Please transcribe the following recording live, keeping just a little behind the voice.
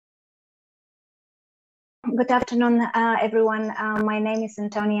Good afternoon, everyone. My name is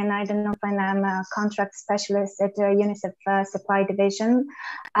Antonia Naydenov, and I'm a contract specialist at UNICEF Supply Division.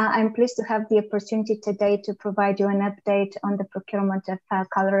 I'm pleased to have the opportunity today to provide you an update on the procurement of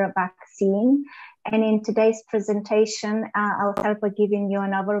cholera vaccine. And in today's presentation, I'll start by giving you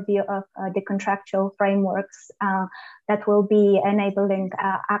an overview of the contractual frameworks that will be enabling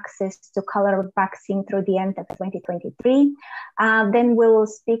access to cholera vaccine through the end of 2023. Then we'll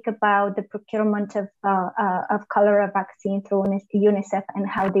speak about the procurement of cholera vaccine through UNICEF and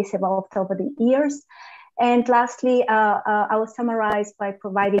how this evolved over the years. And lastly, I will summarize by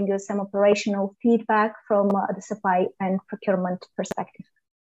providing you some operational feedback from the supply and procurement perspective.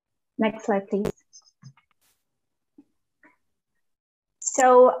 Next slide, please.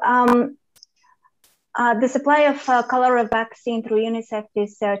 So the supply of cholera vaccine through UNICEF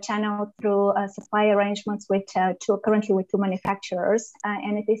is channeled through supply arrangements with currently with two manufacturers,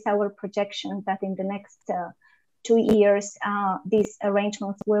 and it is our projection that in the next 2 years, these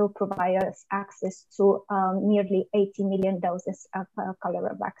arrangements will provide us access to nearly 80 million doses of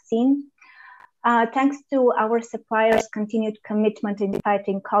cholera vaccine. Thanks to our suppliers' continued commitment in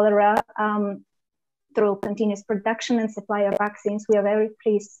fighting cholera, through continuous production and supply of vaccines, we are very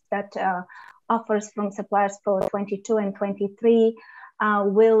pleased that offers from suppliers for 22 and 23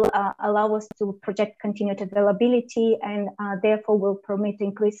 will allow us to project continued availability and therefore will permit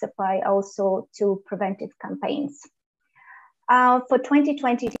increased supply also to preventive campaigns. For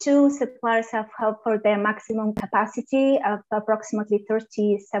 2022, suppliers have offered their maximum capacity of approximately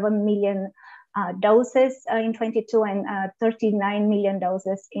 37 million doses in 22 and 39 million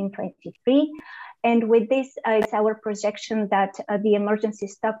doses in 23. And with this, it's our projection that the emergency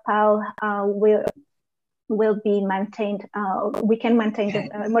stockpile will be maintained. We can maintain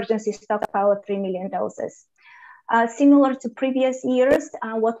the emergency stockpile of 3 million doses. Similar to previous years,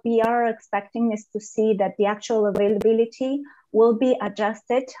 what we are expecting is to see that the actual availability will be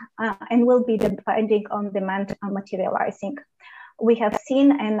adjusted and will be depending on demand materializing. We have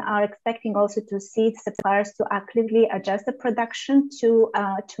seen and are expecting also to see suppliers to actively adjust the production to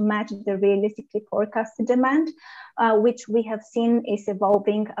match the realistically forecasted demand, which we have seen is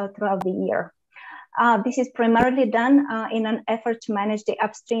evolving throughout the year. This is primarily done in an effort to manage the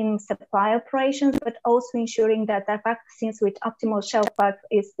upstream supply operations, but also ensuring that the vaccines with optimal shelf life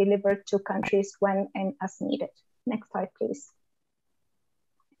is delivered to countries when and as needed. Next slide, please.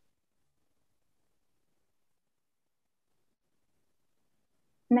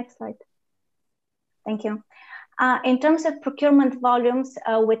 Next slide. Thank you. In terms of procurement volumes,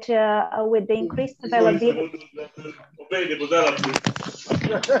 with the increased availability.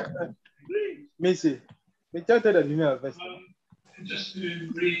 Just to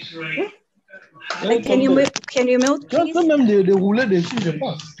reiterate. Can you mute, please?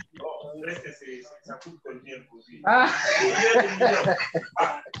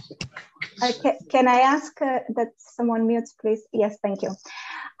 Can I ask that someone mutes, please? Yes, thank you.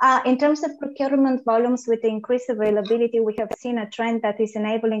 In terms of procurement volumes with the increased availability, we have seen a trend that is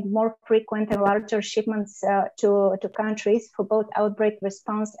enabling more frequent and larger shipments to countries for both outbreak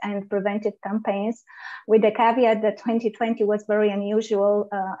response and preventive campaigns, with the caveat that 2020 was very unusual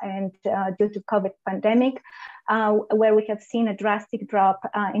and due to COVID pandemic, where we have seen a drastic drop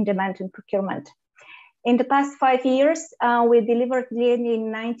in demand and procurement. In the past 5 years, we delivered nearly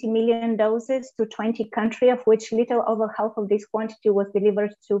 90 million doses to 20 countries, of which little over half of this quantity was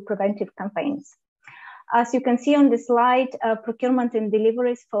delivered to preventive campaigns. As you can see on the slide, procurement and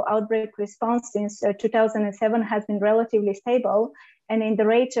deliveries for outbreak response since 2007 has been relatively stable and in the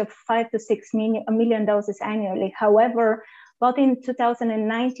range of 5 to 6 million doses annually. However, both in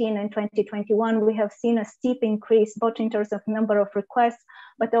 2019 and 2021, we have seen a steep increase, both in terms of number of requests,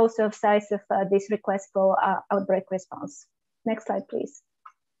 but also of size of this request for outbreak response. Next slide, please.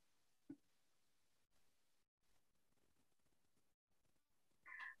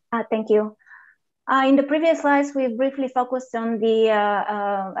 Thank you. In the previous slides, we briefly focused on the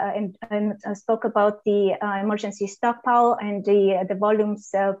and spoke about the emergency stockpile and the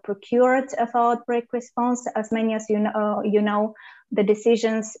volumes procured for outbreak response. As many as you know, the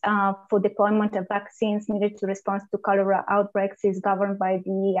decisions for deployment of vaccines needed to respond to cholera outbreaks is governed by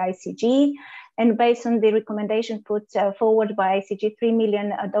the ICG. And based on the recommendation put forward by ICG, 3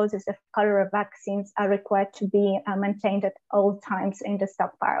 million doses of cholera vaccines are required to be maintained at all times in the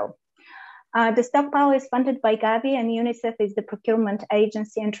stockpile. The stockpile is funded by Gavi, and UNICEF is the procurement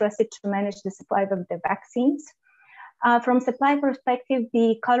agency entrusted to manage the supply of the vaccines. From supply perspective,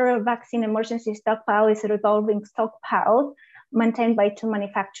 the cholera vaccine emergency stockpile is a revolving stockpile maintained by two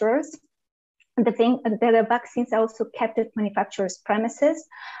manufacturers. The vaccines are also kept at manufacturers' premises,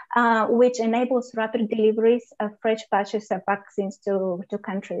 which enables rapid deliveries of fresh batches of vaccines to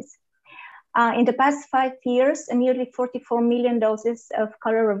countries. In the past 5 years, nearly 44 million doses of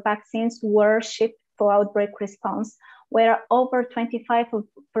cholera vaccines were shipped for outbreak response, where over 25%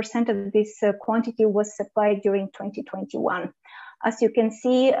 of this quantity was supplied during 2021. As you can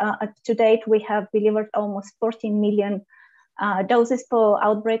see, to date, we have delivered almost 14 million doses for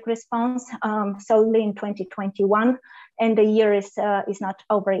outbreak response solely in 2021, and the year is not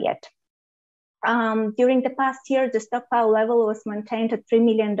over yet. During the past year, the stockpile level was maintained at 3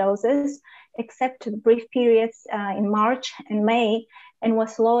 million doses, except brief periods in March and May, and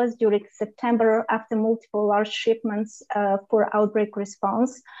was lowest during September after multiple large shipments for outbreak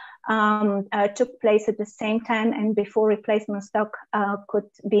response took place at the same time and before replacement stock could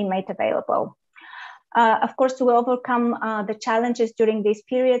be made available. Of course, to overcome the challenges during these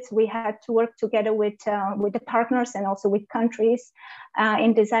periods, we had to work together with the partners and also with countries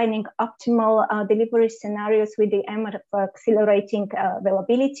in designing optimal delivery scenarios with the aim of accelerating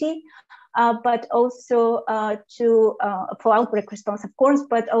availability, but also for outbreak response, of course,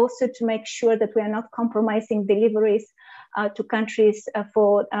 but also to make sure that we are not compromising deliveries to countries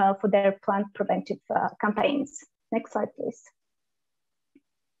for their planned preventive campaigns. Next slide, please.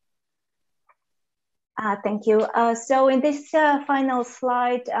 Thank you. So in this final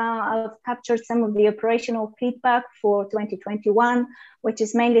slide, I've captured some of the operational feedback for 2021, which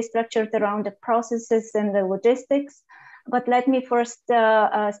is mainly structured around the processes and the logistics. But let me first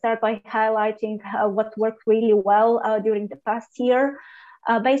start by highlighting what worked really well during the past year.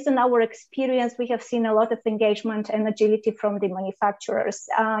 Based on our experience, we have seen a lot of engagement and agility from the manufacturers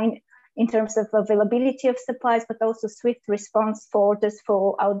in terms of availability of supplies, but also swift response for orders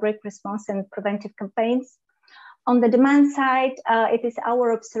for outbreak response and preventive campaigns. On the demand side, it is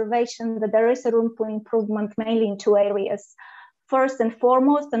our observation that there is a room for improvement mainly in 2 areas. First and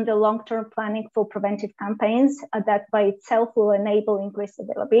foremost, on the long-term planning for preventive campaigns that by itself will enable increased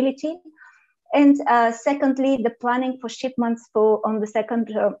availability. And secondly, the planning for shipments on the second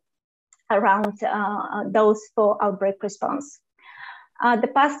around those for outbreak response.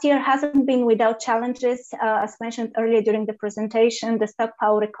 The past year hasn't been without challenges. As mentioned earlier during the presentation, the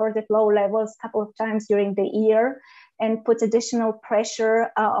stockpile recorded low levels a couple of times during the year and put additional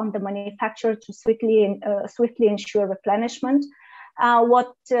pressure on the manufacturer to swiftly ensure replenishment.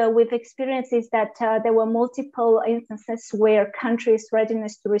 What we've experienced is that there were multiple instances where countries'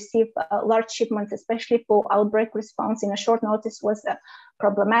 readiness to receive large shipments, especially for outbreak response in a short notice, was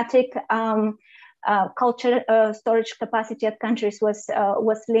problematic. Storage capacity at countries was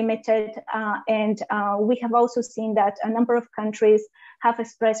limited, and we have also seen that a number of countries have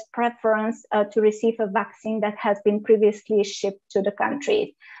expressed preference to receive a vaccine that has been previously shipped to the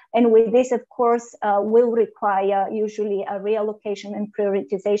country. And with this, of course, will require usually a reallocation and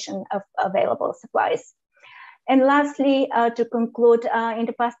prioritization of available supplies. And lastly, to conclude, in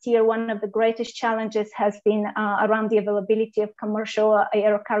the past year, one of the greatest challenges has been around the availability of commercial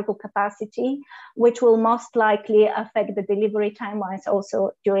air cargo capacity, which will most likely affect the delivery timelines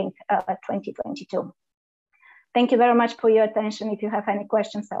also during 2022. Thank you very much for your attention. If you have any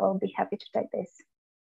questions, I will be happy to take this.